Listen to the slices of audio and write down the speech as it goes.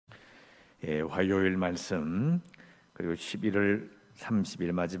화요일 말씀 그리고 11월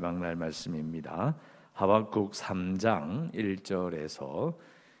 30일 마지막 날 말씀입니다. 하박국 3장 1절에서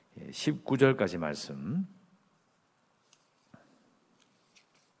 19절까지 말씀.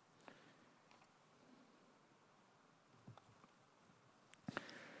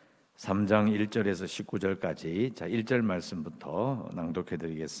 (3장) 1절에서 19절까지. 자, 1절 말씀부터 낭독해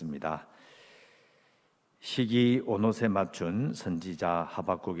드리겠습니다. 시기 오롯에 맞춘 선지자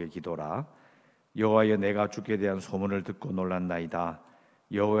하박국의 기도라. 여호와여, 내가 주께 대한 소문을 듣고 놀랐나이다.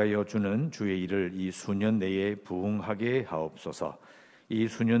 여호와여, 주는 주의 일을 이 수년 내에 부응하게 하옵소서. 이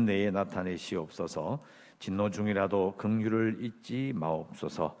수년 내에 나타내시옵소서. 진노 중이라도 긍휼을 잊지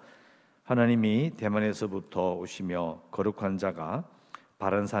마옵소서. 하나님이 대만에서부터 오시며 거룩한 자가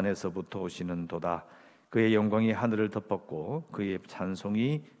바른 산에서부터 오시는 도다. 그의 영광이 하늘을 덮었고 그의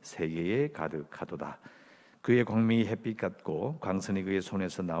찬송이 세계에 가득하도다. 그의 광명이 햇빛 같고 광선이 그의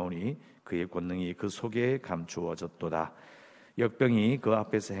손에서 나오니 그의 권능이 그 속에 감추어졌도다. 역병이 그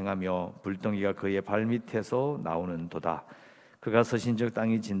앞에서 행하며 불덩이가 그의 발밑에서 나오는도다. 그가 서신적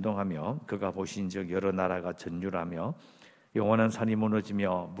땅이 진동하며 그가 보신적 여러 나라가 전율하며 영원한 산이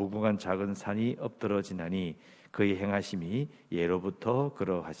무너지며 무궁한 작은 산이 엎드러지나니 그의 행하심이 예로부터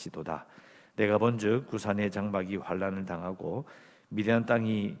그러하시도다. 내가 본즉 구산의 장막이 환난을 당하고 미디안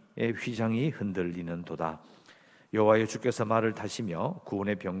땅의 휘장이 흔들리는도다. 여호와여, 주께서 말을 타시며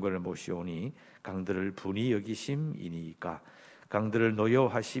구원의 병거를 모시오니 강들을 분이 여기심이니이까. 강들을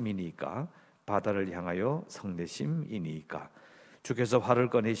노여하심이니이까. 바다를 향하여 성내심이니이까. 주께서 활을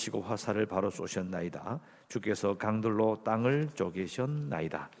꺼내시고 화살을 바로 쏘셨나이다. 주께서 강들로 땅을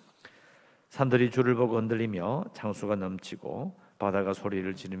쪼개셨나이다. 산들이 주를 보고 흔들리며 창수가 넘치고 바다가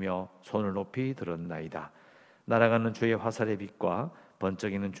소리를 지르며 손을 높이 들었나이다. 날아가는 주의 화살의 빛과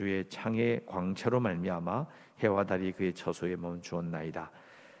번쩍이는 주의 창의 광채로 말미암아 해와 달이 그의 처소에 멈추었나이다.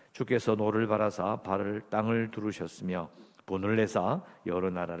 주께서 노를 바라사 발을 땅을 두르셨으며 분을 내사 여러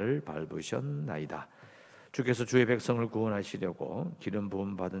나라를 밟으셨나이다. 주께서 주의 백성을 구원하시려고 기름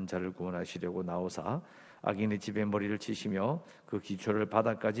부음 받은 자를 구원하시려고 나오사 악인의 집에 머리를 치시며 그 기초를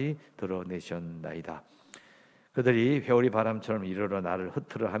바다까지 드러내셨나이다. 그들이 회오리 바람처럼 이르러 나를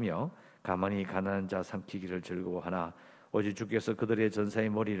흩트러하며 가만히 가난한 자 삼키기를 즐거워하나 오직 주께서 그들의 전사의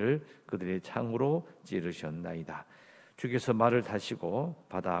머리를 그들의 창으로 찌르셨나이다. 주께서 말을 타시고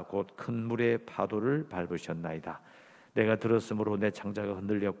바다 곧 큰 물의 파도를 밟으셨나이다. 내가 들었으므로 내 창자가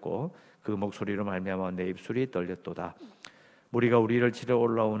흔들렸고 그 목소리로 말미암아 내 입술이 떨렸도다. 무리가 우리를 치러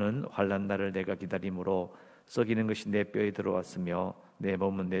올라오는 환난 날을 내가 기다림으로 썩이는 것이 내 뼈에 들어왔으며 내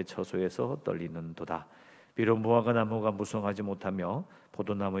몸은 내 처소에서 떨리는도다. 비록 무화과 나무가 무성하지 못하며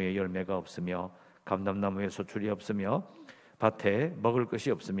포도나무에 열매가 없으며 감람나무에 소출이 없으며 밭에 먹을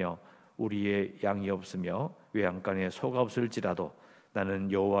것이 없으며 우리의 양이 없으며 외양간에 소가 없을지라도 나는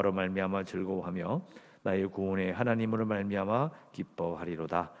여호와로 말미암아 즐거워하며 나의 구원의 하나님으로 말미암아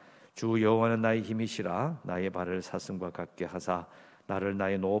기뻐하리로다. 주 여호와는 나의 힘이시라. 나의 발을 사슴과 같게 하사 나를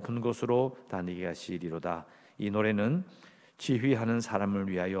나의 높은 곳으로 다니게 하시리로다. 이 노래는 지휘하는 사람을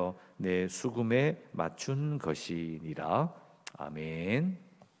위하여 내 수금에 맞춘 것이니라. 아멘.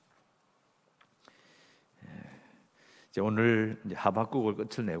 이제 오늘 이제 하박국을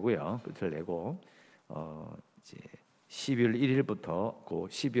끝을 내고요. 끝을 내고 이제 12월 1일부터 그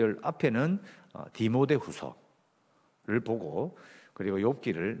 12월 앞에는 디모데후서를 보고 그리고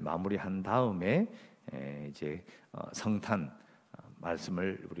욥기를 마무리한 다음에 이제 성탄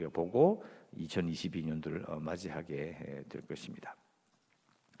말씀을 우리가 보고 2022년도를 맞이하게 될 것입니다.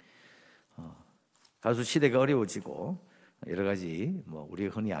 가수 시대가 어려워지고 여러 가지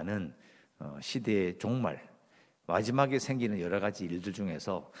우리가 흔히 아는 시대의 종말, 마지막에 생기는 여러 가지 일들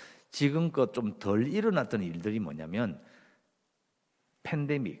중에서 지금껏 좀 덜 일어났던 일들이 뭐냐면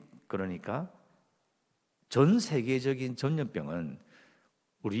팬데믹, 그러니까 전 세계적인 전염병은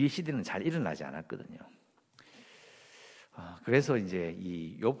우리 시대는 잘 일어나지 않았거든요. 그래서 이제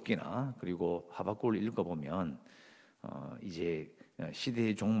이 욥기나 그리고 하박국을 읽어보면 이제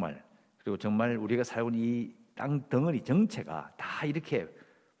시대의 종말, 그리고 정말 우리가 살고 있는 이 땅 덩어리 정체가 다 이렇게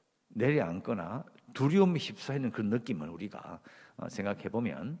내려앉거나 두려움에 휩싸이는 그런 느낌을 우리가 생각해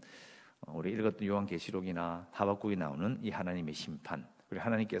보면 우리 읽었던 요한계시록이나 하박국에 나오는 이 하나님의 심판, 그리고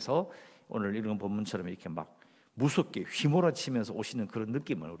하나님께서 오늘 읽은 본문처럼 이렇게 막 무섭게 휘몰아치면서 오시는 그런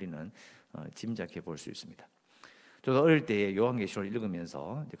느낌을 우리는 짐작해 볼 수 있습니다. 저도 어릴 때 요한계시록을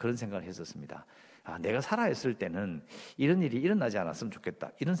읽으면서 그런 생각을 했었습니다. 내가 살아있을 때는 이런 일이 일어나지 않았으면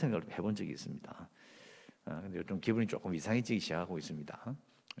좋겠다, 이런 생각을 해본 적이 있습니다. 근데 좀 기분이 조금 이상해지기 시작하고 있습니다.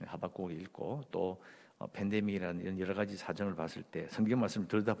 하박국을 읽고 또 팬데믹이라는 이런 여러 가지 사정을 봤을 때 성경 말씀을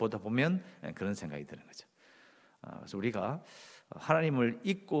들여다보다 보면 그런 생각이 드는 거죠. 그래서 우리가 하나님을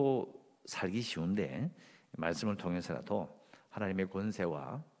잊고 살기 쉬운데 말씀을 통해서라도 하나님의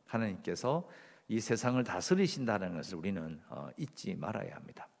권세와 하나님께서 이 세상을 다스리신다는 것을 우리는 잊지 말아야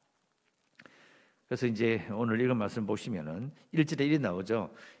합니다. 그래서 이제 오늘 읽은 말씀 보시면은 1절에 이리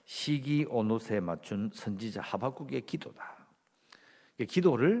나오죠. 시기 온옷에 맞춘 선지자 하박국의 기도다.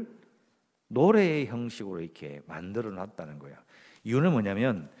 기도를 노래의 형식으로 이렇게 만들어 놨다는 거예요. 이유는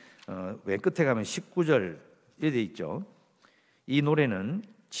뭐냐면 맨 끝에 가면 19절 이렇게 돼 있죠. 이 노래는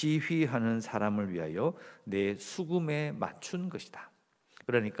지휘하는 사람을 위하여 내 수금에 맞춘 것이다.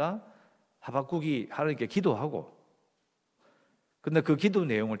 그러니까 하박국이 하나님께 기도하고, 근데 그 기도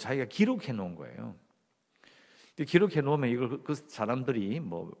내용을 자기가 기록해 놓은 거예요. 기록해 놓으면 이걸 그 사람들이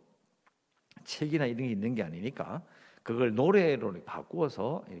뭐 책이나 이런 게 있는 게 아니니까 그걸 노래로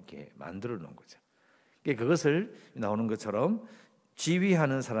바꾸어서 이렇게 만들어 놓은 거죠. 그것을 나오는 것처럼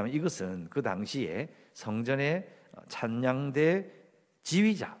지휘하는 사람, 이것은 그 당시에 성전의 찬양대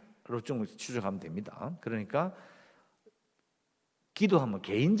지휘자로 좀 추정하면 됩니다. 그러니까 기도하면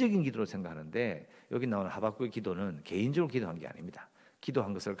개인적인 기도로 생각하는데 여기 나오는 하박국의 기도는 개인적으로 기도한 게 아닙니다.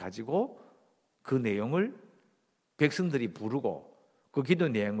 기도한 것을 가지고 그 내용을 백성들이 부르고 그 기도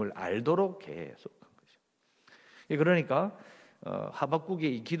내용을 알도록 계속한 거죠. 그러니까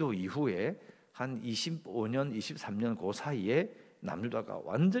하박국의 이 기도 이후에 한 25년, 23년 그 사이에 남유다가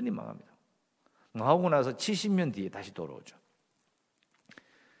완전히 망합니다. 망하고 나서 70년 뒤에 다시 돌아오죠.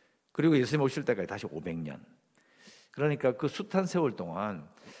 그리고 예수님 오실 때까지 다시 500년. 그러니까 그 숱한 세월 동안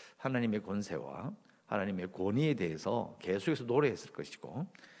하나님의 권세와 하나님의 권위에 대해서 계속해서 노래했을 것이고,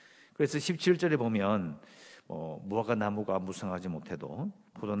 그래서 17절에 보면 무화과 나무가 무성하지 못해도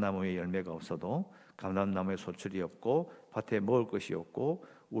포도나무에 열매가 없어도 감람나무에 소출이 없고 밭에 먹을 것이 없고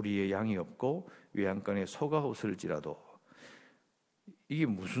우리의 양이 없고 외양간에 소가 없을지라도, 이게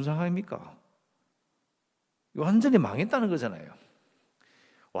무슨 상황입니까? 완전히 망했다는 거잖아요.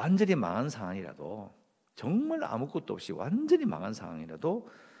 완전히 망한 상황이라도, 정말 아무것도 없이 완전히 망한 상황이라도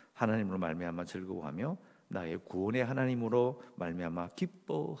하나님으로 말미암아 즐거워하며 나의 구원의 하나님으로 말미암아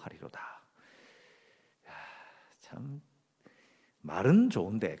기뻐하리로다. 참 말은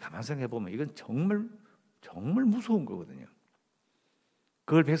좋은데 가만 생각해 보면 이건 정말 무서운 거거든요.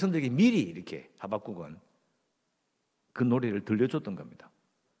 그걸 백성들에게 미리 이렇게 하박국은 그 노래를 들려줬던 겁니다.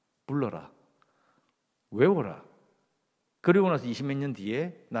 불러라, 외워라. 그리고 나서 20몇 년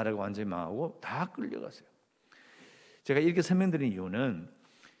뒤에 나라가 완전히 망하고 다 끌려갔어요. 제가 이렇게 설명드린 이유는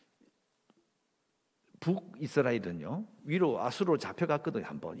북이스라엘은요 위로 아수르로 잡혀갔거든요.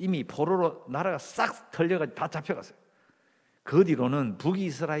 한번 이미 포로로 나라가 싹 털려가지고 다 잡혀갔어요. 그 뒤로는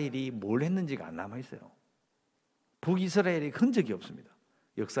북이스라엘이 뭘 했는지가 안 남아있어요. 북이스라엘의 흔적이 없습니다,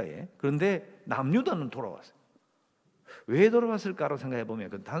 역사에. 그런데 남유다는 돌아왔어요. 왜 돌아왔을까로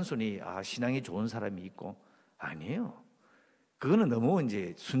생각해보면 그건 단순히 신앙이 좋은 사람이 있고, 아니에요. 그거는 너무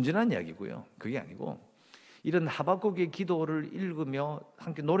이제 순진한 이야기고요. 그게 아니고 이런 하박국의 기도를 읽으며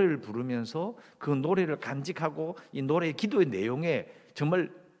함께 노래를 부르면서 그 노래를 간직하고 이 노래의 기도의 내용에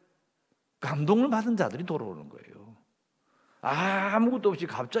정말 감동을 받은 자들이 돌아오는 거예요. 아무것도 없이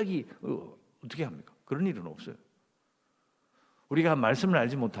갑자기 어떻게 합니까? 그런 일은 없어요. 우리가 말씀을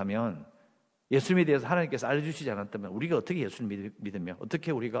알지 못하면, 예수님에 대해서 하나님께서 알려주시지 않았다면 우리가 어떻게 예수를 믿으며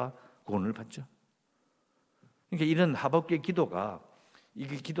어떻게 우리가 구원을 받죠? 그러니까 이런 하박국의 기도가,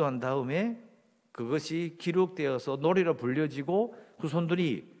 이게 기도한 다음에 그것이 기록되어서 노래로 불려지고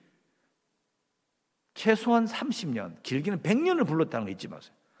후손들이 최소한 30년, 길게는 100년을 불렀다는 거 잊지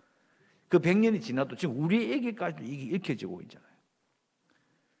마세요. 그 100년이 지나도 지금 우리에게까지 이게 읽혀지고 있잖아요.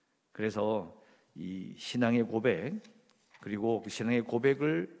 그래서 이 신앙의 고백, 그리고 그 신앙의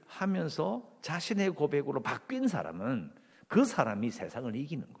고백을 하면서 자신의 고백으로 바뀐 사람은 그 사람이 세상을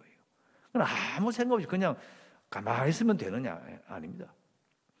이기는 거예요. 그건 아무 생각 없이 그냥 가만히 있으면 되느냐? 아닙니다.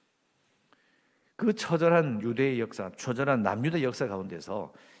 그 처절한 유대의 역사, 처절한 남유대 역사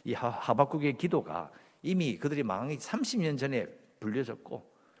가운데서 이 하박국의 기도가 이미 그들이 망하기 30년 전에 불려졌고,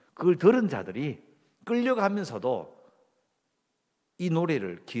 그걸 들은 자들이 끌려가면서도 이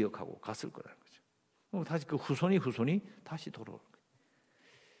노래를 기억하고 갔을 거라는 거죠. 그럼 다시 그 후손이 다시 돌아올 거예요.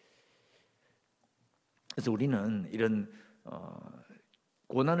 그래서 우리는 이런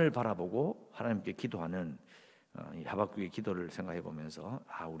고난을 바라보고 하나님께 기도하는 이 하박국의 기도를 생각해 보면서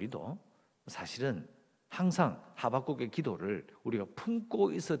우리도 사실은 항상 하박국의 기도를 우리가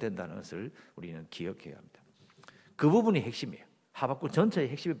품고 있어야 된다는 것을 우리는 기억해야 합니다. 그 부분이 핵심이에요. 하박국 전체의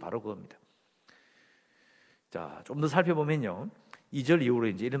핵심이 바로 그겁니다. 자, 좀 더 살펴보면요, 2절 이후로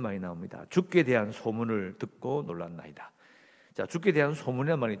이제 이런 말이 나옵니다. 주께 대한 소문을 듣고 놀랐나이다. 자, 주께 대한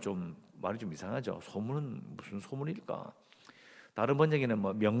소문이라는 말이 좀 이상하죠. 소문은 무슨 소문일까? 다른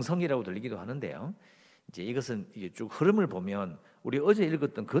번역에는 명성이라고 들리기도 하는데요. 이제 이것은 이게 쭉 흐름을 보면 우리 어제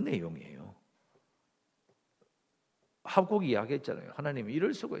읽었던 그 내용이에요. 하박국이 이야기했잖아요. 하나님이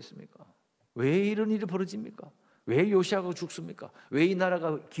이럴 수가 있습니까? 왜 이런 일이 벌어집니까? 왜 요시아가 죽습니까? 왜 이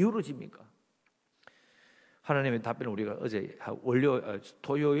나라가 기울어집니까? 하나님의 답변을 우리가 어제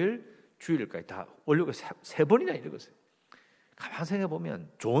토요일, 주일까지 다 원료가 세 번이나 읽었어요. 가만 생각해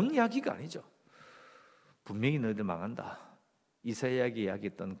보면 좋은 이야기가 아니죠. 분명히 너희들 망한다. 이사야가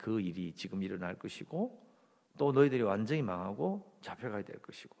이야기했던 그 일이 지금 일어날 것이고, 또 너희들이 완전히 망하고 잡혀가야 될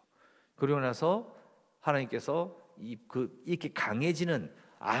것이고, 그리고 나서 하나님께서 이렇게 강해지는,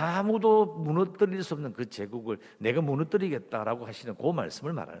 아무도 무너뜨릴 수 없는 그 제국을 내가 무너뜨리겠다라고 하시는 그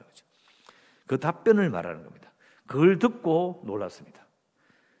말씀을 말하는 거죠. 그 답변을 말하는 겁니다. 그걸 듣고 놀랐습니다.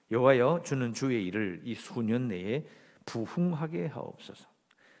 여호와여, 주는 주의 일을 이 수년 내에 부흥하게 하옵소서.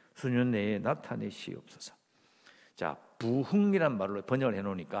 수년 내에 나타내시옵소서. 자, 부흥이란 말로 번역을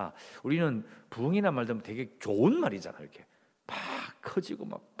해놓으니까 우리는 부흥이란 말 들으면 되게 좋은 말이잖아요. 이렇게 팍 커지고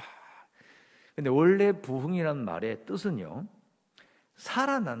막 팍. 근데 원래 부흥이란 말의 뜻은요,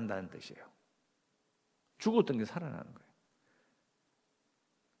 살아난다는 뜻이에요. 죽었던 게 살아나는 거예요.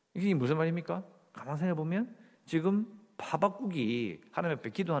 이게 무슨 말입니까? 가만 생각해 보면 지금 하박국이 하나님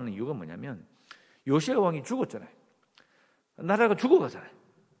앞에 기도하는 이유가 뭐냐면, 요시아 왕이 죽었잖아요. 나라가 죽어가잖아요.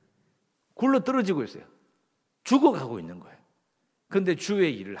 굴러 떨어지고 있어요. 죽어가고 있는 거예요. 그런데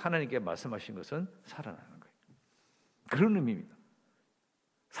주의 일을 하나님께 말씀하신 것은 살아나는 거예요. 그런 의미입니다.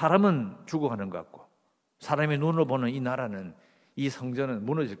 사람은 죽어가는 것 같고, 사람의 눈으로 보는 이 나라는, 이 성전은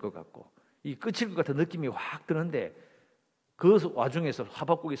무너질 것 같고, 이 끝일 것 같은 느낌이 확 드는데, 그 와중에서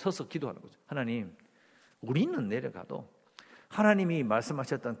하박국이 서서 기도하는 거죠. 하나님, 우리는 내려가도 하나님이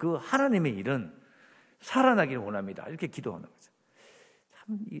말씀하셨던 그 하나님의 일은 살아나기를 원합니다. 이렇게 기도하는 거죠.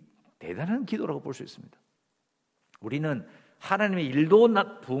 참 대단한 기도라고 볼 수 있습니다. 우리는 하나님의 일도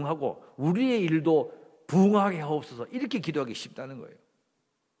부흥하고 우리의 일도 부흥하게 하옵소서, 이렇게 기도하기 쉽다는 거예요.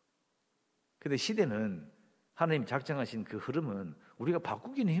 그런데 시대는, 하나님 작정하신 그 흐름은 우리가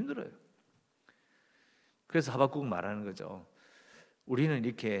바꾸기는 힘들어요. 그래서 하박국 말하는 거죠. 우리는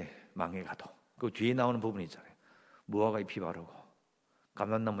이렇게 망해가도, 그 뒤에 나오는 부분이 있잖아요. 무화과 잎이 바르고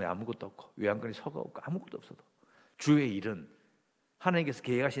감람나무에 아무것도 없고 외양간에 소가 없고 아무것도 없어도 주의 일은, 하나님께서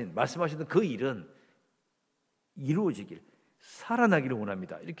계획하신, 말씀하시던 그 일은 이루어지길, 살아나기를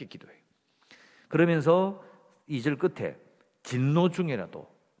원합니다. 이렇게 기도해요. 그러면서 2절 끝에 진노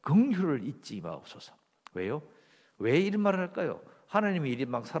중에라도 긍휼을 잊지 마옵소서. 왜요? 왜 이런 말을 할까요? 하나님의 일이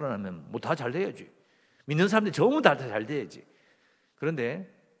막 살아나면 뭐 다 잘 돼야지. 믿는 사람들이 전부 다 잘 돼야지.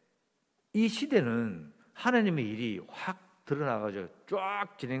 그런데 이 시대는 하나님의 일이 확 드러나가지고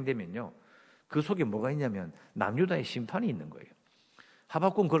쫙 진행되면요, 그 속에 뭐가 있냐면 남유다의 심판이 있는 거예요.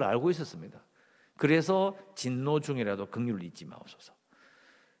 하박국은 그걸 알고 있었습니다. 그래서 진노 중이라도 긍휼을 잊지 마옵소서.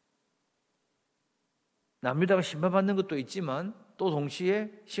 남유다가 심판받는 것도 있지만 또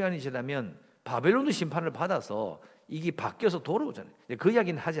동시에 시간이 지나면 바벨론도 심판을 받아서 이게 바뀌어서 돌아오잖아요. 그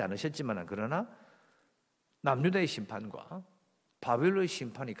이야기는 하지 않으셨지만, 그러나 남유다의 심판과 바벨론의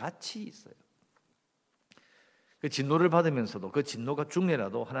심판이 같이 있어요. 그 진노를 받으면서도 그 진노가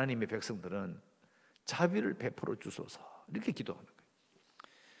중래라도 하나님의 백성들은 자비를 베풀어 주소서, 이렇게 기도하는 거예요.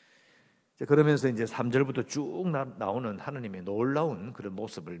 그러면서 이제 3절부터 쭉 나오는 하나님의 놀라운 그런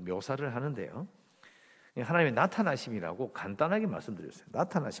모습을 묘사를 하는데요, 하나님의 나타나심이라고 간단하게 말씀드렸어요.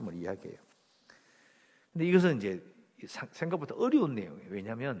 나타나심을 이야기해요. 근데 이것은 이제 생각보다 어려운 내용이에요.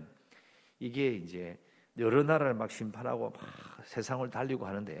 왜냐하면 이게 이제 여러 나라를 막 심판하고 막 세상을 달리고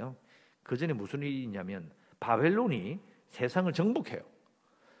하는데요, 그 전에 무슨 일이 있냐면 바벨론이 세상을 정복해요.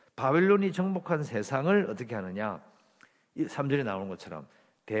 바벨론이 정복한 세상을 어떻게 하느냐, 3절에 나오는 것처럼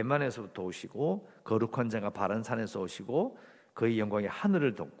대만에서부터 오시고 거룩한 자가 바른 산에서 오시고 그의 영광이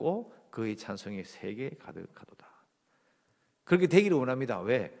하늘을 덮고 그의 찬송이 세계에 가득하도다. 그렇게 되기를 원합니다.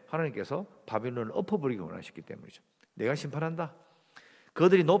 왜? 하나님께서 바벨론을 엎어버리기 원하셨기 때문이죠. 내가 심판한다.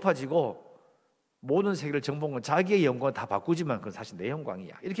 그들이 높아지고 모든 세계를 정복한 자기의 영광을 다 바꾸지만 그건 사실 내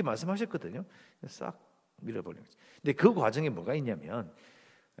영광이야, 이렇게 말씀하셨거든요. 싹 밀어버리는 거죠. 근데 그 과정에 뭐가 있냐면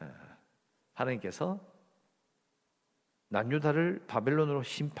하나님께서 남유다를 바벨론으로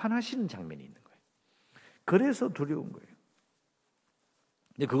심판하시는 장면이 있는 거예요. 그래서 두려운 거예요.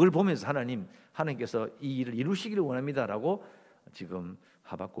 근데 그걸 보면서 하나님께서 이 일을 이루시기를 원합니다라고 지금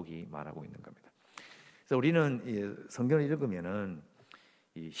하박국이 말하고 있는 겁니다. 그래서 우리는 성경을 읽으면은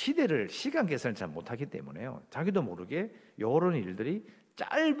이 시대를 시간 계산을 잘 못하기 때문에요, 자기도 모르게 이런 일들이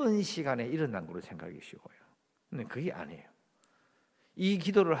짧은 시간에 일어난 걸로 생각하기 쉬워요. 근데 그게 아니에요. 이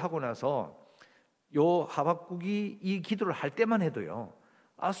기도를 하고 나서 요 하박국이 이 기도를 할 때만 해도요,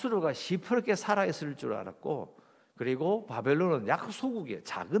 아수르가 시퍼렇게 살아있을 줄 알았고, 그리고 바벨론은 약소국의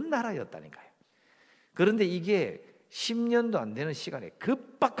작은 나라였다니까요. 그런데 이게 10년도 안 되는 시간에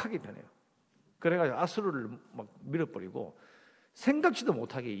급박하게 변해요. 그래가지고 아수르를 막 밀어버리고 생각지도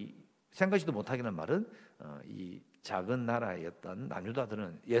못하게는 말은 이 작은 나라였던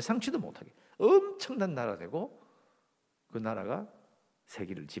남유다들은 예상치도 못하게 엄청난 나라 되고 그 나라가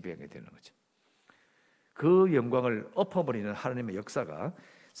세계를 지배하게 되는 거죠. 그 영광을 엎어버리는 하나님의 역사가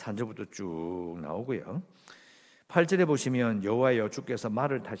 3절부터 쭉 나오고요. 8절에 보시면 여호와여 주께서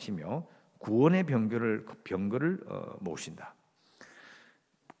말을 타시며 구원의 병거를 모으신다.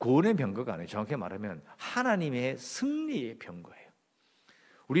 구원의 병거가 아니에요. 정확히 말하면 하나님의 승리의 병거예요.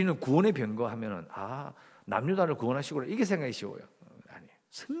 우리는 구원의 병거 하면은 남유다를 구원하시고 이게 생각이 쉬워요. 아니에요.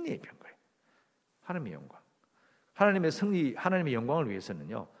 승리의 병거예요. 하나님의 영광. 하나님의 승리, 하나님의 영광을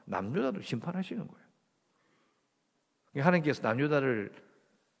위해서는요, 남유다도 심판하시는 거예요. 하나님께서 남유다를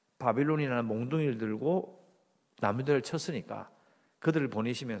바빌론이나 몽둥이를 들고 남유다를 쳤으니까 그들을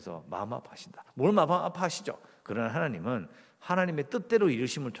보내시면서 마음 아파하신다. 뭘 마음 아파하시죠? 그러나 하나님은 하나님의 뜻대로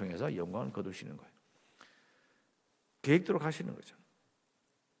이루심을 통해서 영광을 거두시는 거예요. 계획대로 가시는 거죠.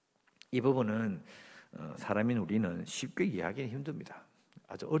 이 부분은 사람인 우리는 쉽게 이해하기는 힘듭니다.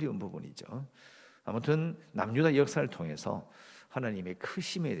 아주 어려운 부분이죠. 아무튼 남유다 역사를 통해서 하나님의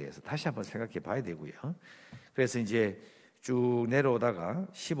크심에 대해서 다시 한번 생각해 봐야 되고요. 그래서 이제 쭉 내려오다가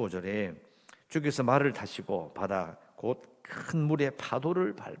 15절에 주께서 말을 타시고 바다 곧 큰 물의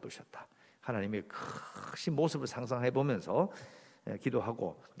파도를 밟으셨다. 하나님의 크신 모습을 상상해 보면서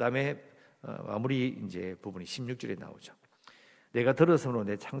기도하고 그다음에 마무리 이제 부분이 16절에 나오죠. 내가 들어서로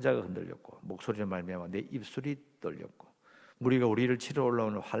내 창자가 흔들렸고 목소리를 말미암아 내 입술이 떨렸고 무리가 우리를 치러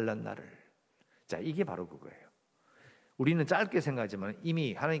올라오는 환난 날을. 자, 이게 바로 그거예요. 우리는 짧게 생각하지만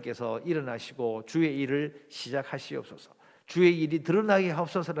이미 하나님께서 일어나시고 주의 일을 시작하시옵소서, 주의 일이 드러나게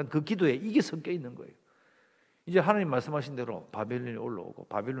하옵소서라는 그 기도에 이게 섞여 있는 거예요. 이제 하나님 말씀하신 대로 바벨론이 올라오고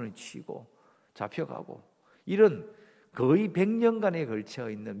바벨론이 치고 잡혀가고 이런 거의 100년간에 걸쳐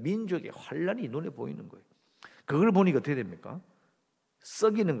있는 민족의 환란이 눈에 보이는 거예요. 그걸 보니까 어떻게 됩니까?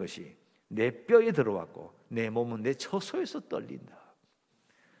 썩이는 것이 내 뼈에 들어왔고 내 몸은 내 처소에서 떨린다.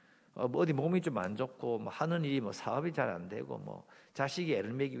 어디 몸이 좀 안 좋고 하는 일이 사업이 잘 안 되고 자식이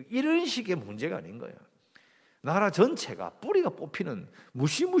애를 먹이고 이런 식의 문제가 아닌 거예요. 나라 전체가 뿌리가 뽑히는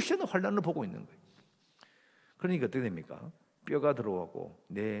무시무시한 환란을 보고 있는 거예요. 그러니까 어떻게 됩니까? 뼈가 들어오고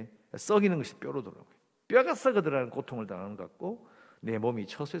내 썩이는 것이 뼈로 들어오고 뼈가 썩어들어가는 고통을 당하는 것 같고 내 몸이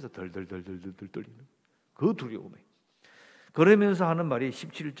처소에서 덜덜덜덜 떨리는 그 두려움에. 그러면서 하는 말이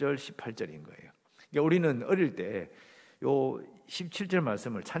 17절 18절인 거예요. 그러니까 우리는 어릴 때 요 17절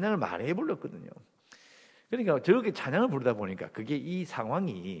말씀을 찬양을 많이 불렀거든요. 그러니까 저렇게 찬양을 부르다 보니까 그게 이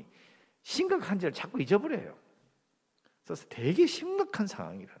상황이 심각한지를 자꾸 잊어버려요. 그래서 되게 심각한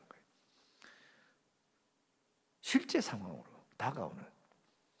상황이라는 거예요. 실제 상황으로 다가오는.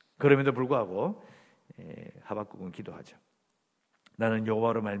 그럼에도 불구하고 하박국은 기도하죠. 나는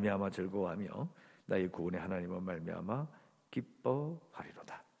여호와로 말미암아 즐거워하며 나의 구원의 하나님을 말미암아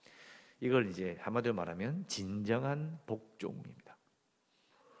기뻐하리로다. 이걸 이제 한마디로 말하면 진정한 복종입니다.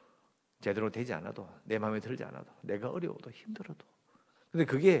 제대로 되지 않아도 내 마음에 들지 않아도 내가 어려워도 힘들어도 근데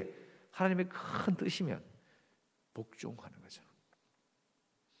그게 하나님의 큰 뜻이면 복종하는 거죠.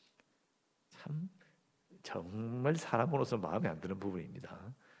 참 정말 사람으로서 마음에 안 드는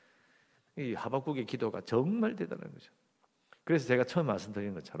부분입니다. 이 하박국의 기도가 정말 대단한 거죠. 그래서 제가 처음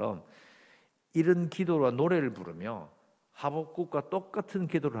말씀드린 것처럼 이런 기도와 노래를 부르며 하박국과 똑같은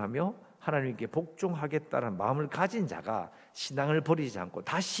기도를 하며 하나님께 복종하겠다는 마음을 가진 자가 신앙을 버리지 않고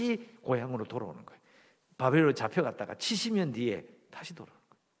다시 고향으로 돌아오는 거예요. 바벨론으로 잡혀갔다가 70년 뒤에 다시 돌아오는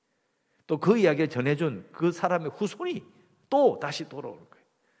거예요. 또 그 이야기를 전해준 그 사람의 후손이 또 다시 돌아오는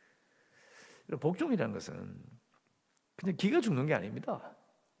거예요. 복종이라는 것은 그냥 기가 죽는 게 아닙니다.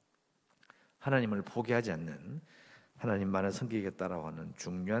 하나님을 포기하지 않는 하나님만을 섬기겠다라고 하는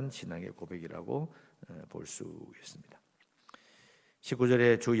중요한 신앙의 고백이라고 볼 수 있습니다.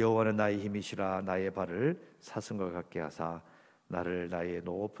 19절에 주 여호와는 나의 힘이시라 나의 발을 사슴과 같게 하사 나를 나의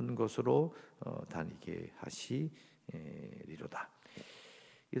높은 곳으로 다니게 하시리로다.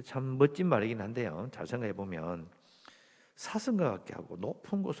 이거 참 멋진 말이긴 한데요. 잘 생각해 보면 사슴과 같게 하고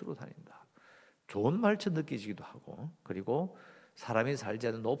높은 곳으로 다닌다. 좋은 말처럼 느껴지기도 하고 그리고 사람이 살지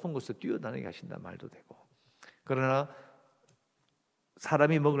않는 높은 곳에 뛰어다니게 하신다는 말도 되고 그러나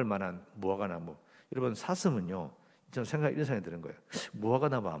사람이 먹을 만한 무화과나무 여러분 사슴은요 저는 이런 생각이 드는 거예요.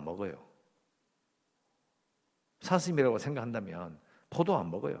 무화과나무 안 먹어요. 사슴이라고 생각한다면 포도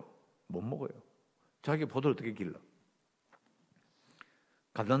안 먹어요. 못 먹어요. 자기 포도를 어떻게 길러?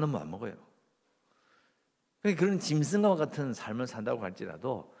 감람나무 안 먹어요. 그런 짐승과 같은 삶을 산다고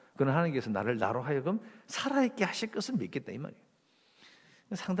할지라도 그는 하나님께서 나로 하여금 살아있게 하실 것을 믿겠다 이 말이에요.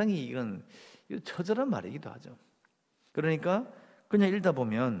 상당히 이건 처절한 말이기도 하죠. 그러니까 그냥 읽다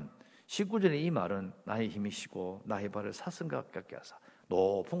보면 19절에 이 말은 나의 힘이시고 나의 발을 사슴과 가깝게 하사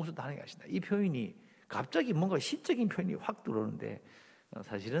높은 곳을 다니게 하신다. 이 표현이 갑자기 뭔가 시적인 표현이 확 들어오는데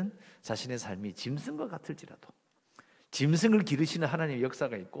사실은 자신의 삶이 짐승과 같을지라도 짐승을 기르시는 하나님의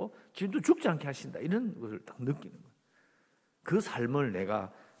역사가 있고 지금도 죽지 않게 하신다. 이런 것을 딱 느끼는 거예요. 그 삶을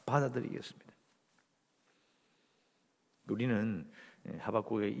내가 받아들이겠습니다. 우리는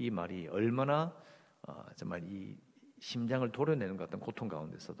하박국의 이 말이 얼마나 정말 이 심장을 도려내는 것 같은 고통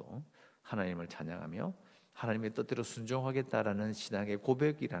가운데서도 하나님을 찬양하며 하나님의 뜻대로 순종하겠다라는 신앙의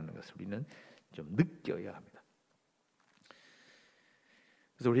고백이라는 것을 우리는 좀 느껴야 합니다.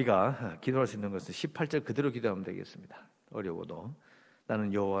 그래서 우리가 기도할 수 있는 것은 18절 그대로 기도하면 되겠습니다. 어려워도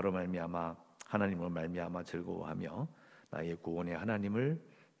나는 여호와로 말미암아 하나님으로 말미암아 즐거워하며 나의 구원의 하나님을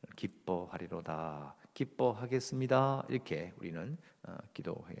기뻐하리로다. 기뻐하겠습니다. 이렇게 우리는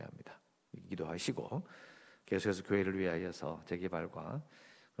기도해야 합니다. 기도하시고 계속해서 교회를 위하여서 재개발과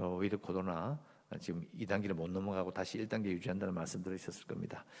오히려 코로나 지금 2단계를 못 넘어가고 다시 1단계 유지한다는 말씀 들으셨을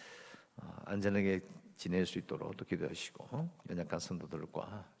겁니다. 안전하게 지낼 수 있도록 또 기도하시고 연약한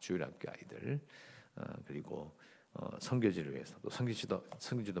성도들과 주일학교 아이들 그리고 선교지를 위해서 또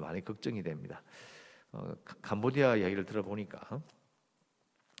선교지도 많이 걱정이 됩니다. 캄보디아 이야기를 들어보니까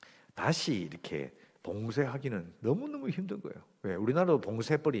다시 이렇게 봉쇄하기는 너무너무 힘든 거예요. 왜? 우리나라도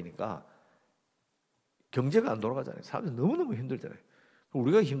봉쇄해버리니까 경제가 안 돌아가잖아요. 사람들이 너무너무 힘들잖아요.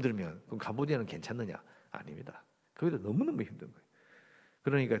 우리가 힘들면 그럼 캄보디아는 괜찮느냐? 아닙니다. 거기도 너무너무 힘든 거예요.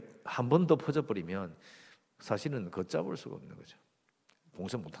 그러니까 한 번 더 퍼져버리면 사실은 걷잡을 수가 없는 거죠.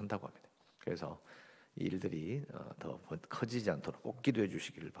 봉쇄 못한다고 합니다. 그래서 이 일들이 더 커지지 않도록 꼭 기도해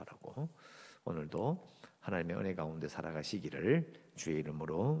주시기를 바라고 오늘도 하나님의 은혜 가운데 살아가시기를 주의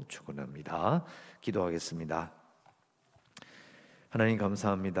이름으로 축원합니다. 기도하겠습니다. 하나님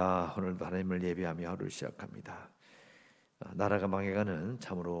감사합니다. 오늘도 하나님을 예배하며 하루를 시작합니다. 나라가 망해가는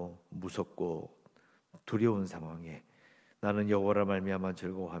참으로 무섭고 두려운 상황에 나는 여호와로 말미암아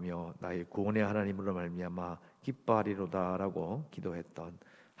즐거워하며 나의 구원의 하나님으로 말미암아 기뻐하리로다라고 기도했던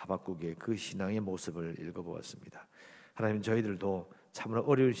하박국의 그 신앙의 모습을 읽어보았습니다. 하나님 저희들도 참으로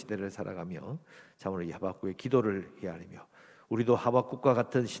어려운 시대를 살아가며 참으로 이 하박국의 기도를 헤아리며 우리도 하박국과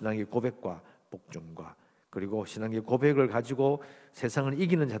같은 신앙의 고백과 복종과 그리고 신앙의 고백을 가지고 세상을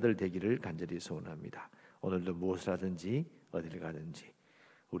이기는 자들 되기를 간절히 소원합니다. 오늘도 무엇을 하든지 어디를 가든지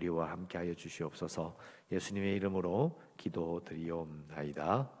우리와 함께하여 주시옵소서. 예수님의 이름으로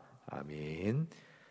기도드리옵나이다. 아멘.